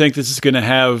impact do you think this is going to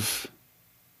have,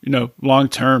 long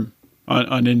term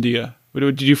on India?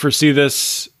 Did you foresee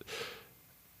this,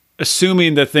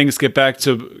 assuming that things get back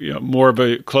to more of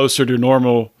a closer to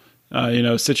normal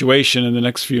situation in the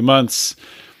next few months?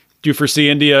 Do you foresee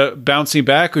India bouncing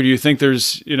back, or do you think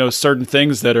there's certain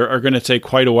things that are going to take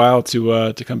quite a while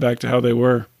to come back to how they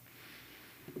were?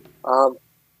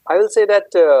 I will say that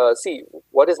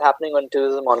what is happening on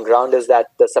tourism on ground is that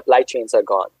the supply chains are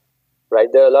gone. Right,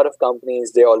 there are a lot of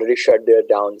companies, they already shut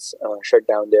down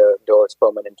their doors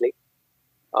permanently.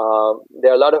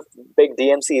 There are a lot of big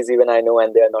DMCs, even I know,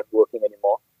 and they are not working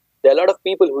anymore. There are a lot of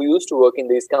people who used to work in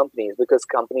these companies, because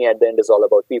company at the end is all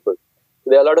about people. So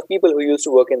there are a lot of people who used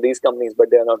to work in these companies, but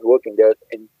they are not working. They're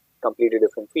in completely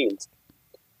different fields.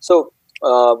 So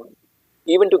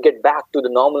even to get back to the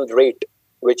normal rate,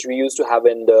 which we used to have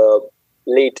in the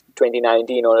late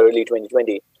 2019 or early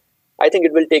 2020, I think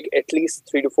it will take at least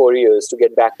 3 to 4 years to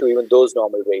get back to even those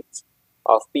normal rates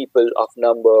of people, of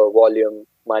number, volume,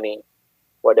 money,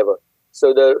 whatever.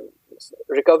 So the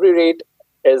recovery rate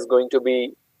is going to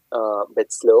be a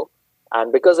bit slow.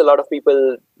 And because a lot of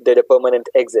people did a permanent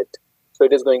exit, so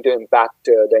it is going to impact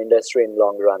the industry in the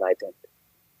long run, I think.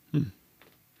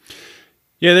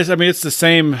 Yeah, it's the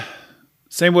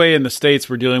same way in the States.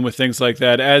 We're dealing with things like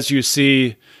that. As you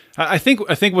see, I think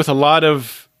with a lot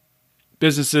of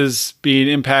businesses being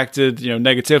impacted,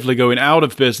 negatively going out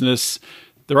of business,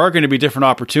 there are going to be different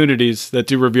opportunities that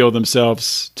do reveal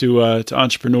themselves to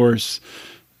entrepreneurs.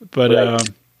 But right.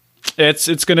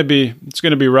 It's going to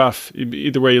be rough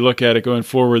either way you look at it going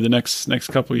forward the next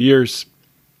couple of years.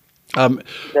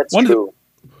 That's true.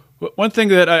 One thing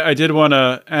that I did want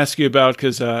to ask you about,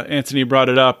 because Anthony brought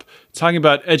it up, talking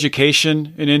about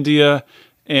education in India.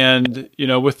 And,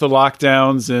 with the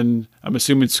lockdowns, and I'm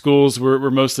assuming schools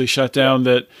were mostly shut down,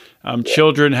 that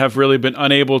children have really been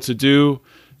unable to do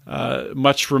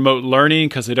much remote learning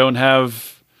because they don't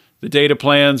have the data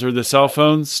plans or the cell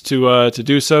phones to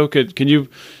do so. Can you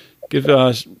give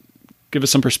us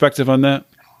some perspective on that?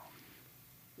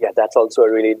 Yeah, that's also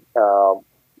a really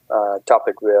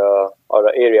topic or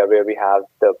an area where we have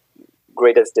the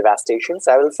greatest devastations,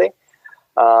 I will say.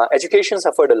 Education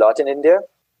suffered a lot in India.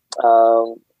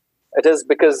 It is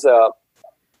because a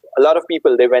lot of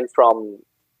people, they went from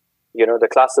the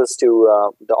classes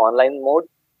to the online mode.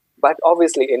 But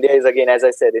obviously India is, again, as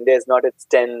I said, India is not its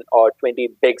 10 or 20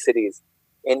 big cities.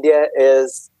 India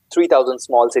is 3,000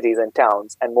 small cities and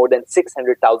towns and more than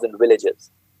 600,000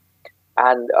 villages.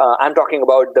 And I'm talking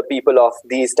about the people of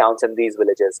these towns and these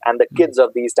villages and the kids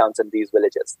of these towns and these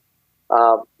villages.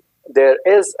 There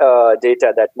is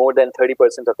data that more than 30%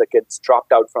 of the kids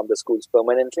dropped out from the schools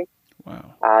permanently.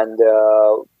 Wow. And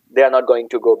they are not going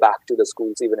to go back to the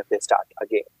schools even if they start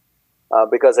again.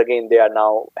 Because again, they are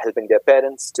now helping their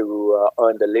parents to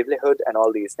earn the livelihood and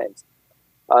all these things.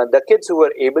 The kids who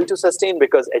were able to sustain,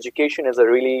 because education is a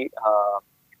really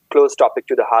close topic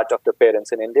to the heart of the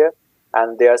parents in India,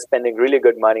 and they are spending really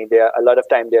good money. A lot of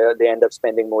time they end up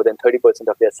spending more than 30%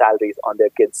 of their salaries on their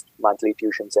kids' monthly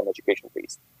tuitions and education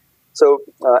fees. So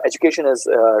education is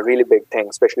a really big thing,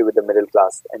 especially with the middle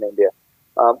class in India.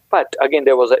 But again,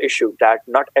 there was an issue that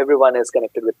not everyone is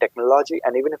connected with technology.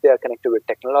 And even if they are connected with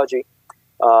technology,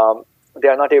 they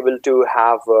are not able to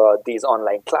have these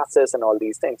online classes and all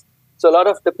these things. So a lot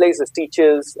of the places,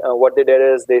 teachers, what they did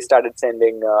is they started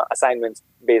sending assignments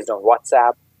based on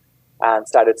WhatsApp and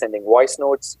started sending voice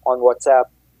notes on WhatsApp.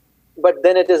 But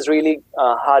then it is really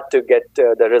hard to get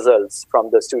the results from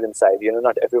the student side.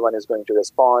 Not everyone is going to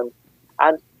respond.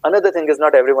 And another thing is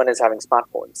not everyone is having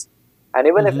smartphones. And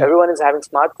even if everyone is having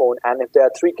smartphone, and if there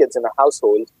are 3 kids in a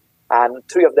household, and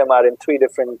 3 of them are in 3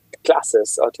 different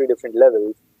classes or 3 different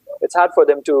levels, it's hard for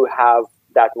them to have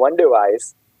that one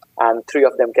device, and 3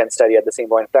 of them can study at the same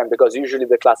point of time, because usually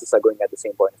the classes are going at the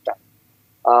same point of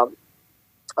time.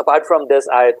 Apart from this,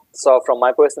 I saw from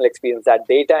my personal experience that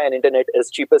data and internet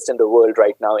is cheapest in the world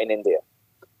right now in India.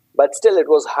 But still, it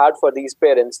was hard for these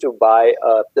parents to buy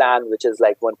a plan which is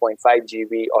like 1.5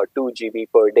 GB or 2 GB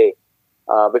per day,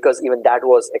 because even that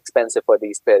was expensive for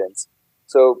these parents.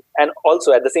 So, and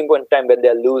also at the same point in time, when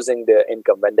they're losing their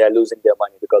income, when they're losing their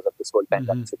money because of this whole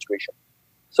pandemic situation.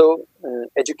 So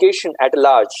education at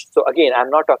large. So again, I'm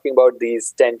not talking about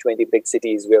these 10, 20 big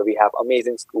cities where we have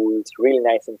amazing schools, really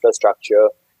nice infrastructure,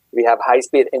 we have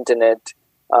high-speed internet.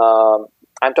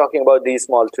 I'm talking about these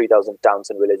small 3,000 towns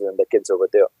and villages and the kids over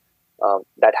there.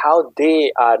 That how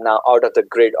they are now out of the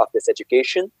grid of this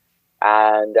education.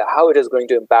 and how it is going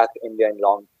to impact India in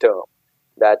long term.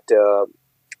 That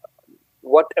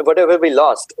whatever we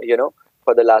lost,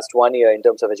 for the last 1 year in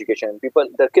terms of education,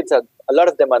 the kids a lot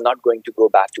of them are not going to go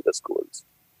back to the schools.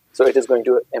 So it is going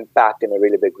to impact in a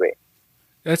really big way.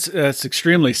 That's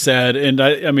extremely sad. And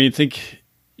I think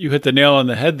you hit the nail on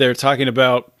the head there talking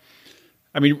about,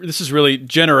 this is really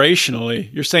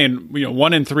generationally. You're saying,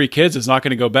 1 in 3 kids is not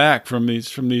going to go back from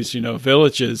these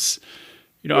villages.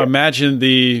 Yeah.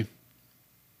 Imagine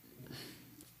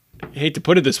I hate to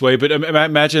put it this way, but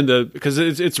imagine because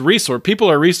it's resource.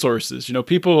 People are resources.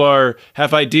 People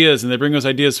have ideas and they bring those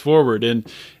ideas forward.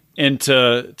 And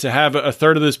to have a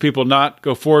third of those people not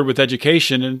go forward with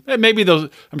education, and maybe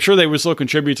I'm sure they will still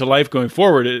contribute to life going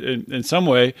forward in some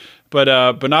way, but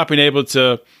not being able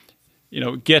to,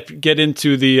 get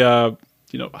into the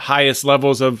highest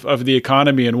levels of the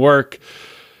economy and work.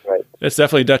 Right. It's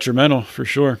definitely detrimental for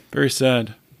sure. Very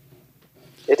sad.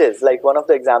 It is. Like, one of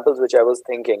the examples which I was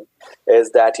thinking is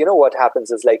that, what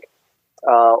happens is, like,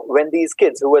 when these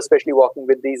kids who were especially walking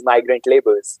with these migrant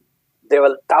laborers, there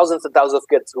were thousands and thousands of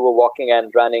kids who were walking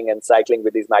and running and cycling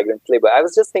with these migrant labor. I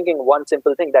was just thinking one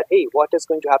simple thing, that, hey, what is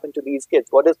going to happen to these kids?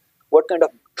 What kind of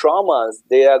traumas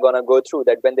they are going to go through,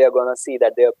 that when they are going to see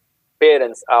that their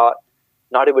parents are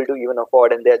not able to even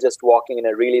afford, and they're just walking in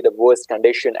a really the worst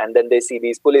condition, and then they see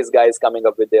these police guys coming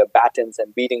up with their batons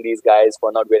and beating these guys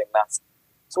for not wearing masks.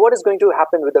 So what is going to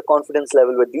happen with the confidence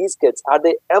level with these kids? Are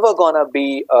they ever going to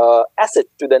be an asset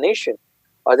to the nation?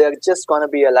 Or they're just going to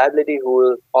be a liability who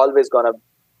will always going to,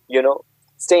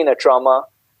 stay in a trauma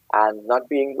and not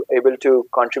being able to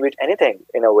contribute anything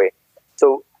in a way.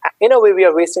 So in a way, we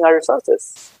are wasting our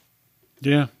resources.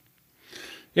 Yeah.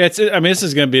 Yeah, this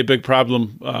is going to be a big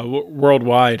problem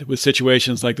worldwide with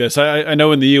situations like this. I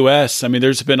know in the U.S.,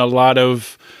 there's been a lot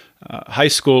of high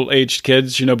school aged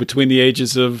kids, between the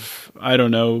ages of,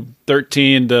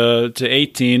 13 to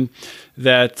 18,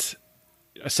 that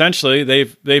essentially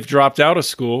they've dropped out of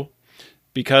school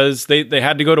because they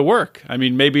had to go to work.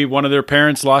 Maybe one of their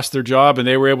parents lost their job and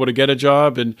they were able to get a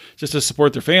job and just to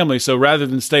support their family. So rather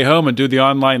than stay home and do the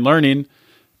online learning,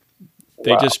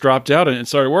 they just dropped out and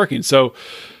started working. So,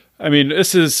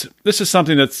 this is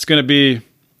something that's going to be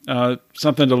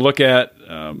something to look at,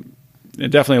 and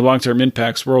definitely long-term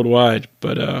impacts worldwide.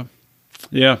 But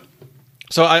yeah.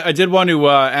 So I did want to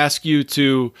ask you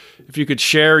if you could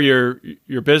share your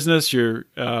business,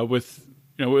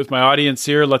 with my audience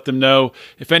here. Let them know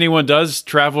if anyone does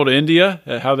travel to India,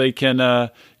 how they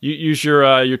can use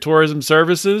your tourism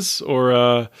services,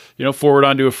 or forward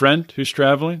on to a friend who's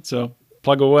traveling. So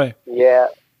plug away. Yeah.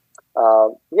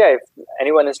 If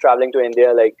anyone is traveling to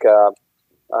India, they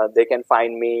can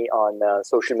find me on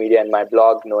social media and my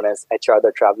blog known as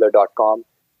hrthetraveler.com,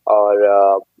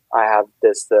 or I have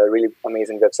this really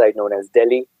amazing website known as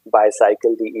Delhi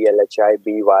Bicycle,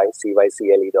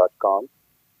 DELHIBYCYCLE.com,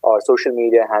 or social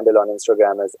media handle on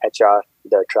Instagram as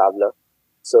hrthetraveler.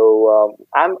 So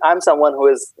I'm someone who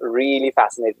is really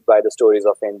fascinated by the stories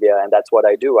of India, and that's what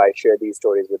I do. I share these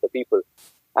stories with the people.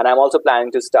 And I'm also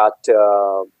planning to start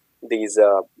these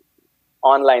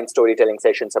online storytelling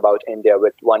sessions about India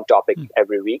with one topic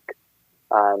every week.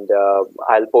 And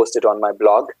I'll post it on my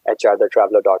blog,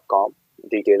 hrthetraveler.com.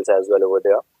 Details as well over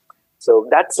there. So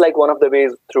that's like one of the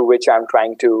ways through which I'm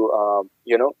trying to,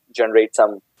 generate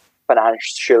some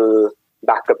financial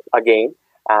backup again,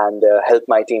 and help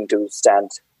my team to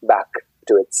stand back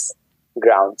to its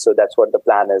ground. So that's what the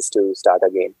plan is, to start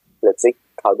again. Let's see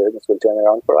how this will turn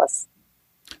around for us.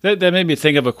 That made me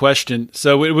think of a question.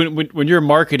 So when you're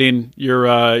marketing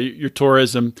your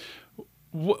tourism,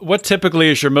 what typically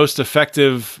is your most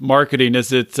effective marketing?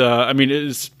 Is it, I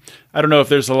don't know if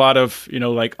there's a lot of,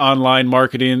 like online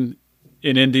marketing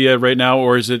in India right now,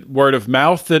 or is it word of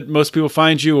mouth that most people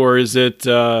find you, or is it,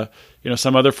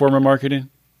 some other form of marketing?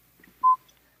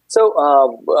 So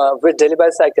with Delhi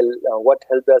Bicycle, what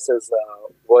helped us is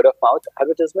word of mouth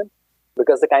advertisement,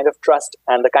 because the kind of trust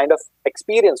and the kind of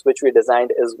experience which we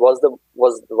designed was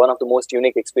one of the most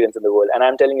unique experience in the world. And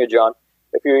I'm telling you, John,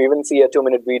 if you even see a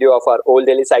 2-minute video of our Old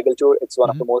Delhi cycle tour, it's one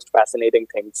of the most fascinating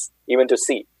things even to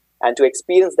see. And to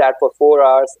experience that for 4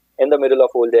 hours in the middle of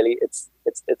Old Delhi, it's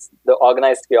the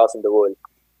organized chaos in the world.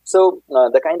 So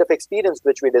the kind of experience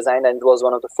which we designed, and it was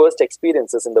one of the first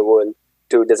experiences in the world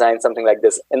to design something like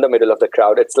this in the middle of the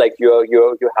crowd. It's like you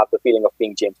have the feeling of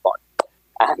being James Bond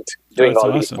and doing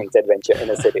all these things, adventure in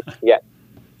a city. Yeah.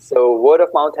 So word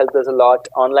of mouth helped us a lot.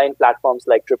 Online platforms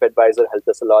like TripAdvisor helped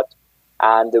us a lot.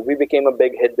 And we became a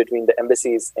big hit between the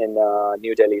embassies in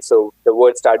New Delhi. So the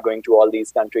word started going to all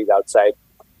these countries outside.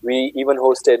 We even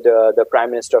hosted the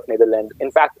Prime Minister of Netherlands. In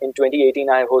fact, in 2018,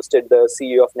 I hosted the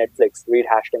CEO of Netflix, Reed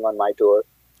Hastings, on my tour.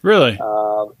 Really?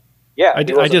 Yeah, I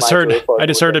just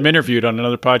heard him interviewed on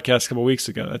another podcast a couple of weeks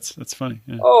ago. That's funny.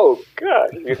 Yeah. Oh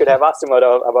God, you could have asked him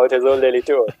about his whole daily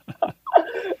tour.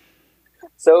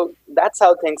 So that's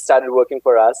how things started working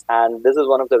for us, and this is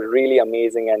one of the really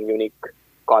amazing and unique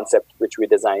concepts which we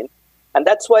designed, and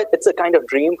that's why it's a kind of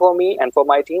dream for me and for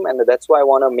my team, and that's why I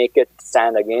want to make it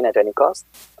stand again at any cost,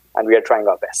 and we are trying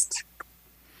our best.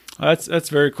 That's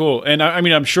very cool, and I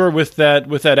mean, I'm sure with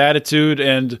that attitude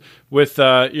and with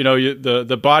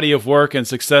the body of work and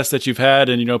success that you've had,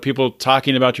 and people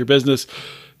talking about your business,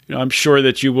 I'm sure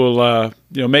that you will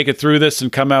make it through this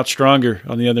and come out stronger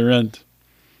on the other end.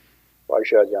 For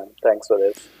sure, John. Thanks for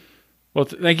this. Well,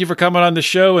 thank you for coming on the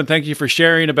show, and thank you for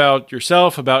sharing about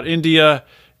yourself, about India,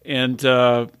 and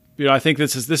I think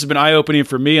this has been eye-opening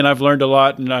for me, and I've learned a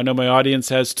lot, and I know my audience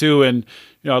has too. And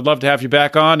I'd love to have you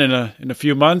back on in a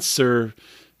few months or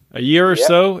a year or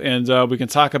so, and we can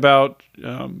talk about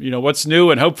what's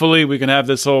new, and hopefully we can have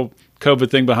this whole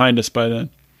COVID thing behind us by then.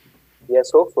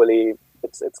 Yes, hopefully.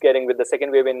 It's getting, with the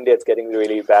second wave in India, it's getting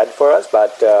really bad for us,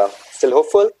 but still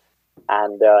hopeful.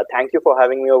 And thank you for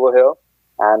having me over here,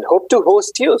 and hope to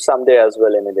host you someday as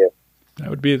well in India. That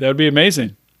would be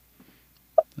amazing.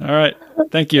 All right.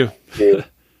 Thank you.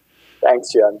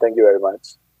 Thanks, John. Thank you very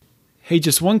much. Hey,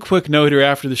 just one quick note here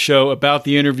after the show about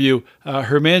the interview.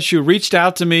 Himanshu reached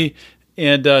out to me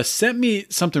and sent me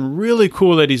something really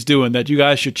cool that he's doing that you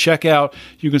guys should check out.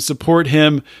 You can support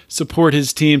him, support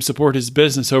his team, support his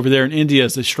business over there in India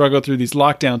as they struggle through these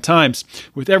lockdown times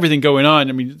with everything going on.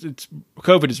 I mean,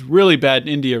 COVID is really bad in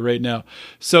India right now.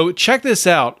 So check this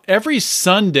out. Every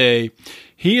Sunday,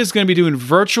 he is going to be doing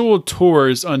virtual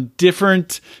tours on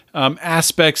different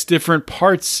aspects, different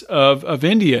parts of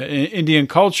India, Indian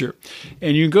culture.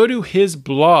 And you can go to his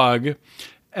blog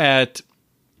at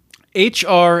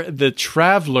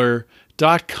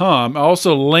hrthetraveler.com. I'll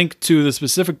also link to the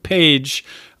specific page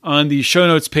on the show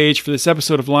notes page for this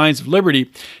episode of Lions of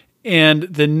Liberty. And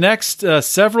the next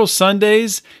several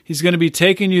Sundays, he's going to be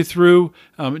taking you through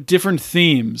different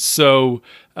themes. So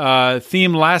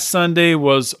theme last Sunday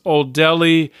was Old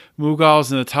Delhi, Mughals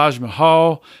and the Taj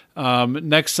Mahal.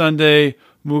 Next Sunday,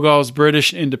 Mughals,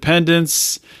 British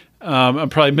independence. I'm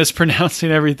probably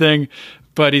mispronouncing everything,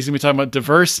 but he's going to be talking about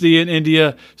diversity in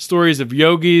India, stories of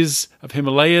yogis, of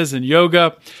Himalayas and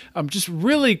yoga. Just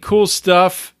really cool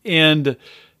stuff. And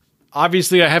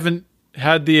obviously, I haven't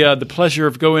had the pleasure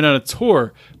of going on a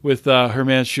tour with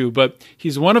Himanshu, but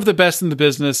he's one of the best in the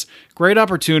business. Great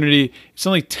opportunity. It's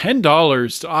only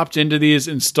 $10 to opt into these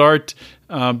and start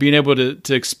being able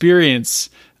to experience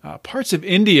parts of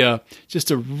India, just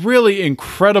a really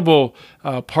incredible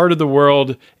part of the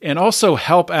world, and also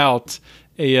help out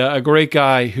a great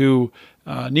guy who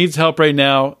needs help right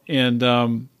now,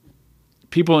 and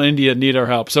people in India need our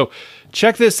help. So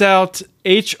check this out,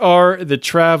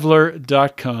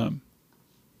 hrthetraveler.com.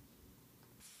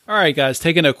 All right, guys,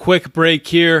 taking a quick break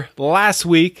here. Last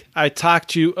week, I talked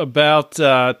to you about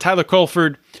Tyler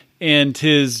Colford and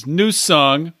his new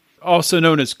song, also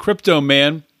known as Crypto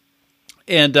Man.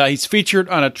 And he's featured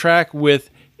on a track with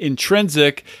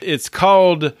Intrinsic. It's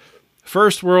called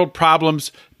First World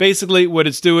Problems. Basically, what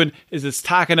it's doing is it's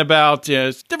talking about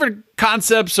different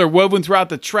concepts are woven throughout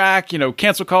the track,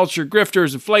 cancel culture,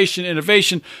 grifters, inflation,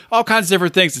 innovation, all kinds of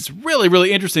different things. It's a really,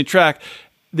 really interesting track.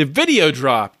 The video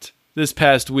dropped this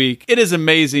past week. It is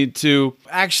amazing too.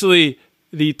 Actually,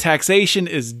 the Taxation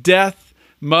is Death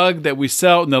mug that we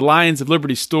sell in the Lions of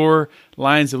Liberty store,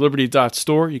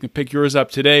 lionsofliberty.store. You can pick yours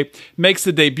up today. Makes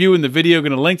the debut in the video. I'm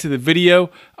going to link to the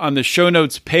video on the show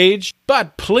notes page.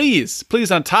 But please,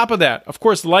 on top of that, of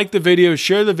course, like the video,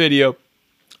 share the video.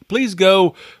 Please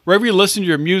go wherever you listen to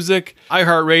your music,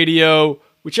 iHeartRadio,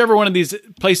 whichever one of these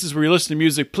places where you listen to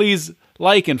music, please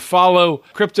like and follow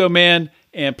Crypto Man.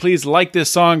 And please like this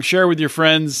song, share it with your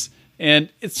friends. And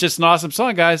it's just an awesome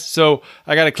song, guys. So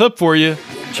I got a clip for you.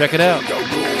 Check it out.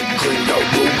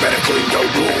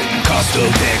 Cost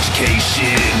of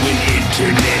education when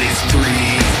internet is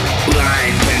free.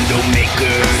 Blind window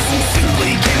makers who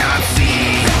simply cannot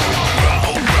see.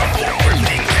 Rumble,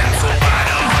 drifting pencil by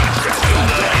the hundreds to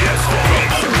the hills.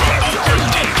 Rumble,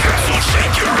 drifting pencil,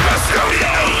 shake your ass out in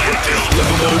the landfill.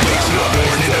 Livable wage, not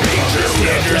born in a major.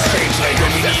 Standards change like a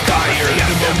mini fire.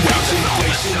 Minimum wage,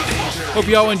 inflation, danger. Hope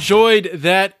you all enjoyed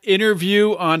that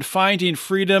interview on Finding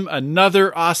Freedom.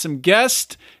 Another awesome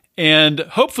guest. And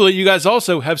hopefully you guys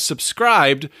also have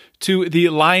subscribed to the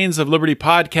Lions of Liberty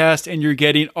podcast, and you're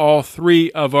getting all three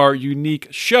of our unique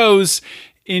shows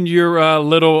in your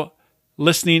little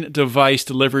listening device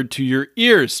delivered to your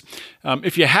ears.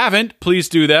 If you haven't, please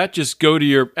do that. Just go to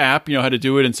your app, you know how to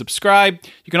do it, and subscribe.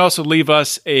 You can also leave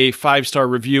us a 5-star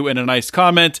review and a nice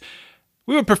comment.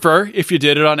 We would prefer if you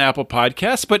did it on Apple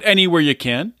Podcasts, but anywhere you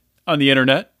can on the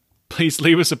internet, please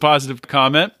leave us a positive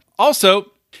comment.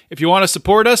 Also, if you want to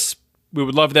support us, we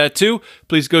would love that too.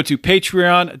 Please go to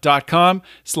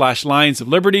patreon.com/Lions of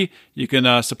Liberty. You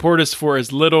can support us for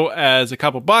as little as a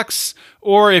couple bucks,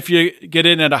 or if you get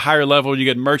in at a higher level, you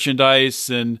get merchandise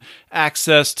and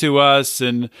access to us,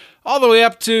 and all the way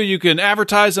up to you can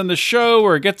advertise on the show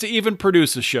or get to even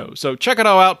produce a show. So check it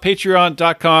all out,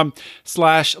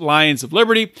 patreon.com/Lions of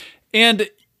Liberty. And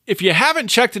if you haven't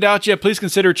checked it out yet, please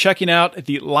consider checking out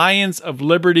the Lions of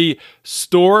Liberty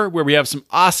store, where we have some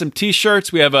awesome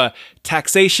t-shirts. We have a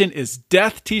Taxation is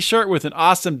Death t-shirt with an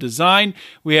awesome design.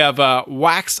 We have a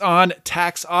Wax On,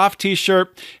 Tax Off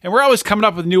t-shirt. And we're always coming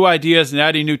up with new ideas and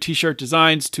adding new t-shirt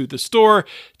designs to the store.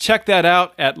 Check that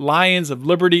out at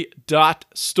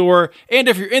lionsofliberty.store. And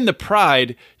if you're in the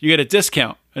Pride, you get a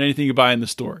discount on anything you buy in the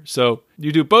store. So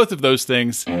you do both of those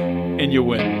things and you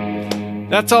win.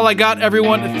 That's all I got,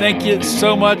 everyone. Thank you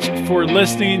so much for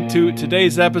listening to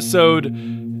today's episode.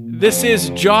 This is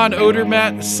John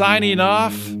Odermatt signing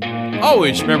off.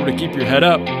 Always remember to keep your head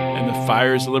up and the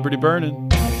fires of liberty burning.